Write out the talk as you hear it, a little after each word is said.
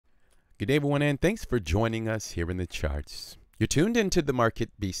Good day, everyone, and thanks for joining us here in the charts. You're tuned into the Market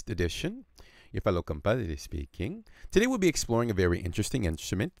Beast edition. Your fellow compadre speaking. Today we'll be exploring a very interesting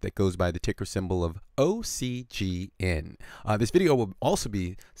instrument that goes by the ticker symbol of OCGN. This video will also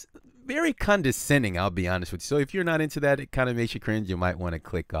be very condescending, I'll be honest with you. So if you're not into that, it kind of makes you cringe. You might want to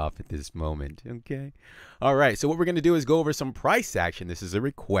click off at this moment, okay? All right, so what we're going to do is go over some price action. This is a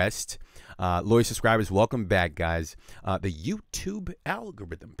request. Loyal subscribers, welcome back, guys. The YouTube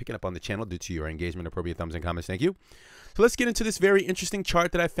algorithm picking up on the channel due to your engagement, appropriate thumbs and comments. Thank you. So let's get into this very interesting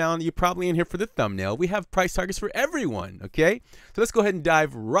chart that I found. You're probably in here for the thumbnail. We have price targets for everyone, okay? So let's go ahead and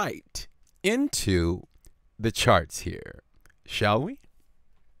dive right into the charts here, shall we?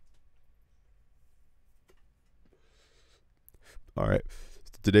 All right,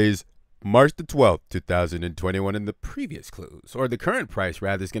 today's March the 12th, 2021, and the previous close, or the current price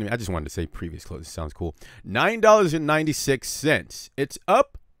rather, is going to be, I just wanted to say previous close, it sounds cool, $9.96. It's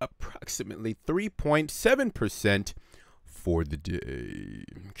up approximately 3.7% for the day.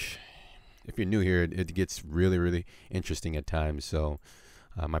 If you're new here, it gets really, really interesting at times, so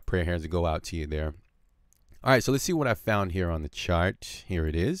my prayer hands go out to you there. All right, so let's see what I found here on the chart. Here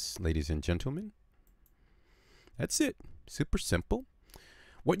it is, ladies and gentlemen. That's it. Super simple.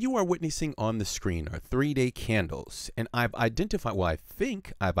 What you are witnessing on the screen are 3-day candles, and I've identified, well, I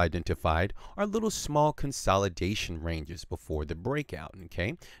think I've identified our little small consolidation ranges before the breakout,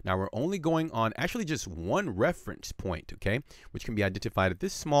 okay? Now we're only going on actually just one reference point, okay, which can be identified at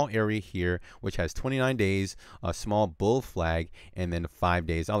this small area here, which has 29 days, a small bull flag, and then 5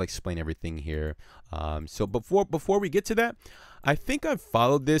 days. I'll explain everything here. So before we get to that, I think I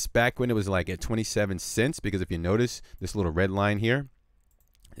followed this back when it was like at 27 cents, because if you notice this little red line here,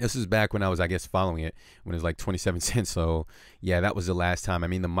 this is back when I was, I guess, following it when it was like 27 cents. So yeah, that was the last time. I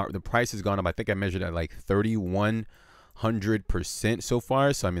mean, the price has gone up. I think I measured at like 3,100% so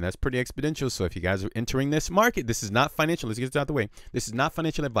far. So I mean, that's pretty exponential. So if you guys are entering this market, this is not financial. Let's get this out of the way. This is not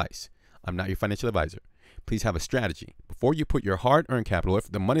financial advice. I'm not your financial advisor. Please have a strategy before you put your hard-earned capital,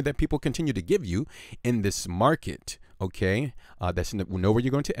 if the money that people continue to give you in this market, okay, know where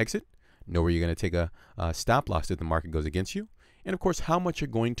you're going to exit, know where you're going to take a stop loss if the market goes against you, and of course, how much you're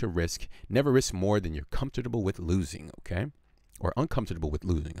going to risk. Never risk more than you're comfortable with losing, okay, or uncomfortable with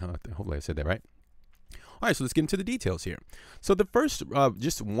losing. Hopefully I said that right. All right, so let's get into the details here. So the first,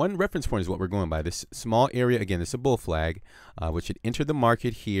 just one reference point is what we're going by. This small area, again, this is a bull flag, which had entered the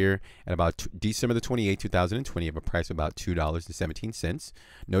market here at about December the 28th, 2020, of a price of about $2.17.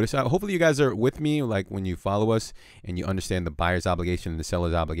 Notice, hopefully you guys are with me, like when you follow us and you understand the buyer's obligation and the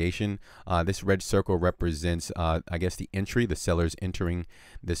seller's obligation. This red circle represents, I guess, the entry, the sellers entering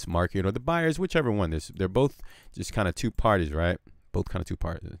this market, or the buyers, whichever one. They're both just kind of two parties, right? Both kind of two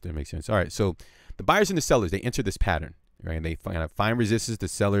parties. That makes sense. All right, so the buyers and the sellers, they enter this pattern, right? And they find resistance. The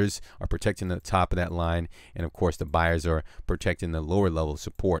sellers are protecting the top of that line, and of course the buyers are protecting the lower level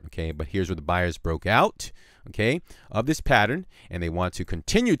support, okay? But here's where the buyers broke out, okay, of this pattern, and they want to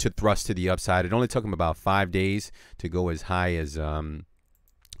continue to thrust to the upside. It only took them about 5 days to go as high as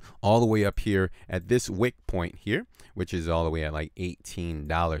all the way up here at this wick point here, which is all the way at like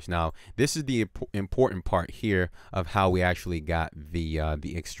 $18. Now, this is the important part here of how we actually got the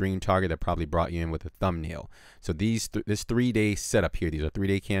extreme target that probably brought you in with a thumbnail. So this 3-day setup here, these are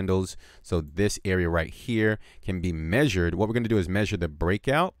 3-day candles. So this area right here can be measured. What we're going to do is measure the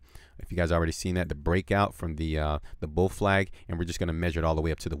breakout. If you guys already seen that, the breakout from the bull flag, and we're just going to measure it all the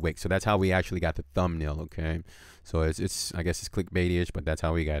way up to the wick. So that's how we actually got the thumbnail, okay? So it's I guess it's clickbaity-ish, but that's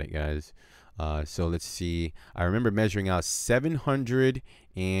how we got it, guys. So let's see. I remember measuring out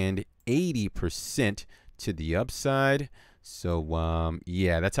 780% to the upside. So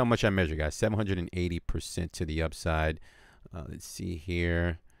yeah, that's how much I measured, guys. 780% to the upside. Let's see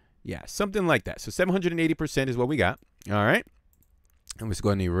here. Yeah, something like that. So 780% is what we got. All right. And let's go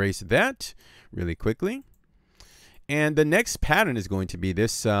ahead and erase that really quickly. And the next pattern is going to be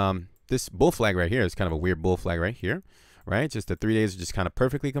this this bull flag right here. It's kind of a weird bull flag right here, right? Just the 3 days are just kind of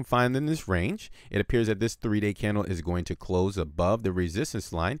perfectly confined in this range. It appears that this 3-day candle is going to close above the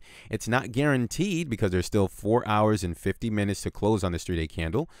resistance line. It's not guaranteed because there's still 4 hours and 50 minutes to close on this 3-day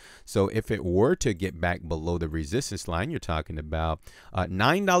candle. So if it were to get back below the resistance line, you're talking about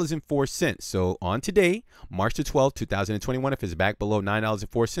 $9.04. So on today, March the 12th, 2021, if it's back below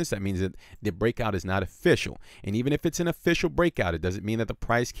 $9.04, that means that the breakout is not official. And even if it's an official breakout, it doesn't mean that the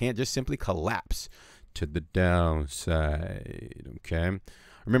price can't just simply collapse to the downside, okay?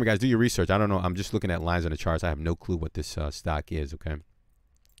 Remember, guys, do your research. I don't know. I'm just looking at lines on the charts. I have no clue what this stock is, okay?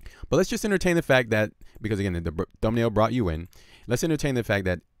 But let's just entertain the fact that, because again, the thumbnail brought you in, let's entertain the fact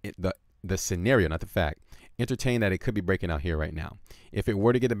that the scenario, not the fact, entertain that it could be breaking out here right now. If it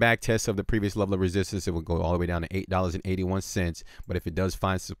were to get a back test of the previous level of resistance, it would go all the way down to $8.81. But if it does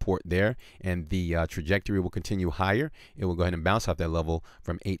find support there and the trajectory will continue higher, it will go ahead and bounce off that level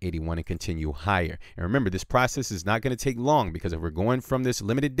from $8.81 and continue higher. And remember, this process is not going to take long, because if we're going from this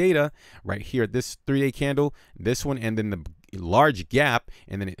limited data right here, this 3-day candle, this one, and then the large gap,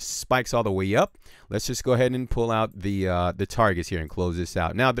 and then it spikes all the way up, let's just go ahead and pull out the targets here and close this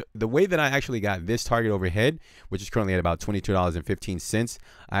out. Now, the way that I actually got this target overhead, which is currently at about $22.15,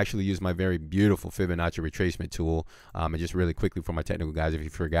 I actually used my very beautiful Fibonacci retracement tool. And just really quickly for my technical guys, if you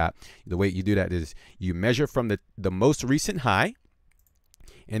forgot, the way you do that is you measure from the most recent high,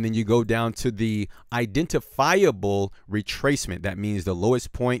 and then you go down to the identifiable retracement. That means the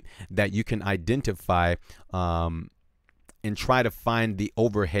lowest point that you can identify, and try to find the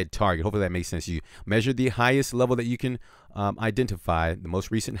overhead target. Hopefully that makes sense. You measure the highest level that you can identify, the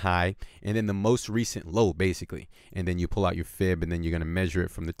most recent high, and then the most recent low, basically. And then you pull out your fib, and then you're going to measure it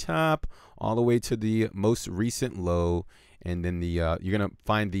from the top all the way to the most recent low, and then you're going to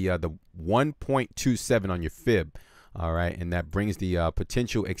find the 1.27 on your fib. All right, and that brings the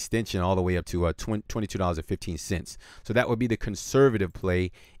potential extension all the way up to $22.15. So that would be the conservative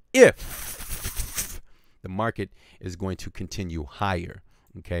play if the market is going to continue higher.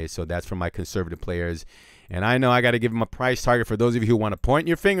 Okay, so that's for my conservative players. And I know I got to give them a price target for those of you who want to point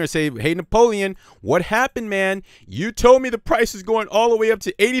your finger and say, hey, Napoleon, what happened, man? You told me the price is going all the way up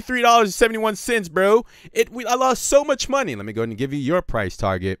to $83.71, bro. I lost so much money. Let me go ahead and give you your price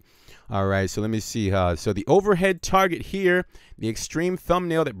target. All right, so let me see. So the overhead target here, the extreme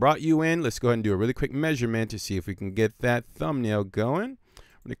thumbnail that brought you in. Let's go ahead and do a really quick measurement to see if we can get that thumbnail going.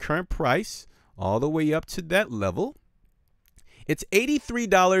 The current price all the way up to that level. It's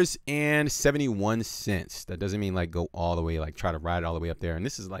 $83.71. That doesn't mean like go all the way, like try to ride it all the way up there. And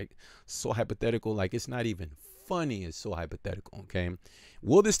this is like so hypothetical, like it's not even funny. It's so hypothetical. Okay,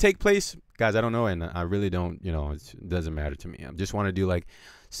 will this take place, guys? I don't know, and I really don't. You know, it doesn't matter to me. I just want to do like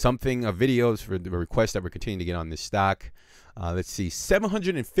something of videos for the requests that we're continuing to get on this stock. Let's see,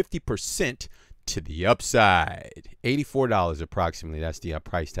 750% to the upside, $84 approximately. That's the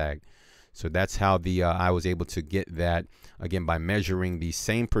price tag. So that's how I was able to get that, again, by measuring the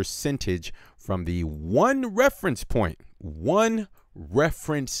same percentage from the one reference point.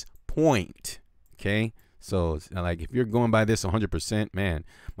 Okay, so like if you're going by this 100%, man,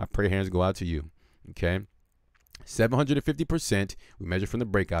 my prayer hands go out to you. Okay, 750%. We measure from the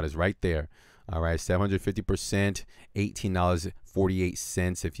breakout is right there. All right, 750%,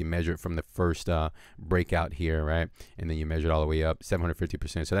 $18.48 if you measure it from the first breakout here, right? And then you measure it all the way up,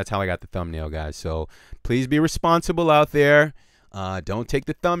 750%. So that's how I got the thumbnail, guys. So please be responsible out there. Don't take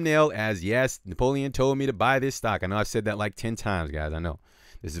the thumbnail as, yes, Napoleon told me to buy this stock. I know I've said that like 10 times, guys. I know.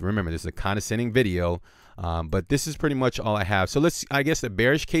 Remember, this is a condescending video, but this is pretty much all I have. So I guess, the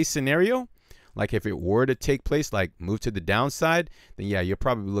bearish case scenario, like if it were to take place, like move to the downside, then yeah, you're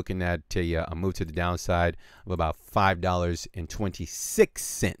probably looking at a move to the downside of about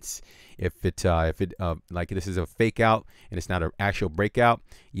 $5.26. If it like this is a fake out and it's not an actual breakout,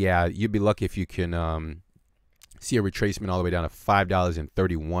 yeah, you'd be lucky if you can see a retracement all the way down to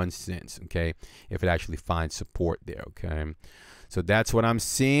 $5.31. Okay, if it actually finds support there. Okay. So that's what I'm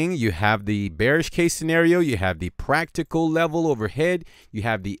seeing. You have the bearish case scenario. You have the practical level overhead. You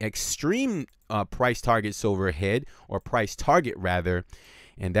have the extreme price targets overhead, or price target rather.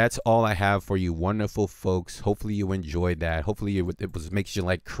 And that's all I have for you wonderful folks. Hopefully you enjoyed that. Hopefully it makes you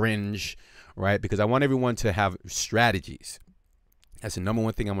like cringe, right? Because I want everyone to have strategies. That's the number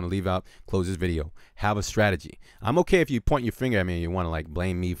one thing I'm going to leave out, close this video. Have a strategy. I'm okay if you point your finger at me and you want to like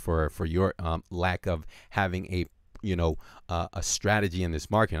blame me for your lack of having a strategy in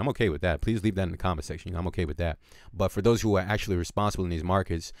this market. I'm okay with that. Please leave that in the comment section. I'm okay with that. But for those who are actually responsible in these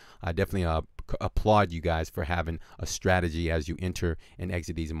markets, I definitely applaud you guys for having a strategy as you enter and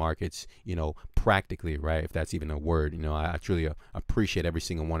exit these markets, you know, practically, right? If that's even a word. You know, I truly appreciate every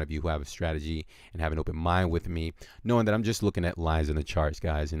single one of you who have a strategy and have an open mind with me, knowing that I'm just looking at lines in the charts,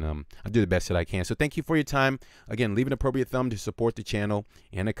 guys, and I do the best that I can. So thank you for your time. Again, leave an appropriate thumb to support the channel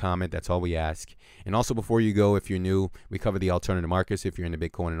and a comment. That's all we ask. And also, before you go, if you're new, we cover the alternative markets if you're into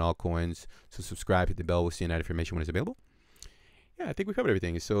Bitcoin and altcoins. So subscribe, hit the bell. We'll see that information when it's available. Yeah, I think we covered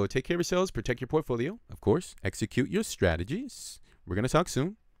everything. So take care of yourselves, protect your portfolio, of course, execute your strategies. We're going to talk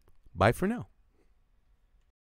soon. Bye for now.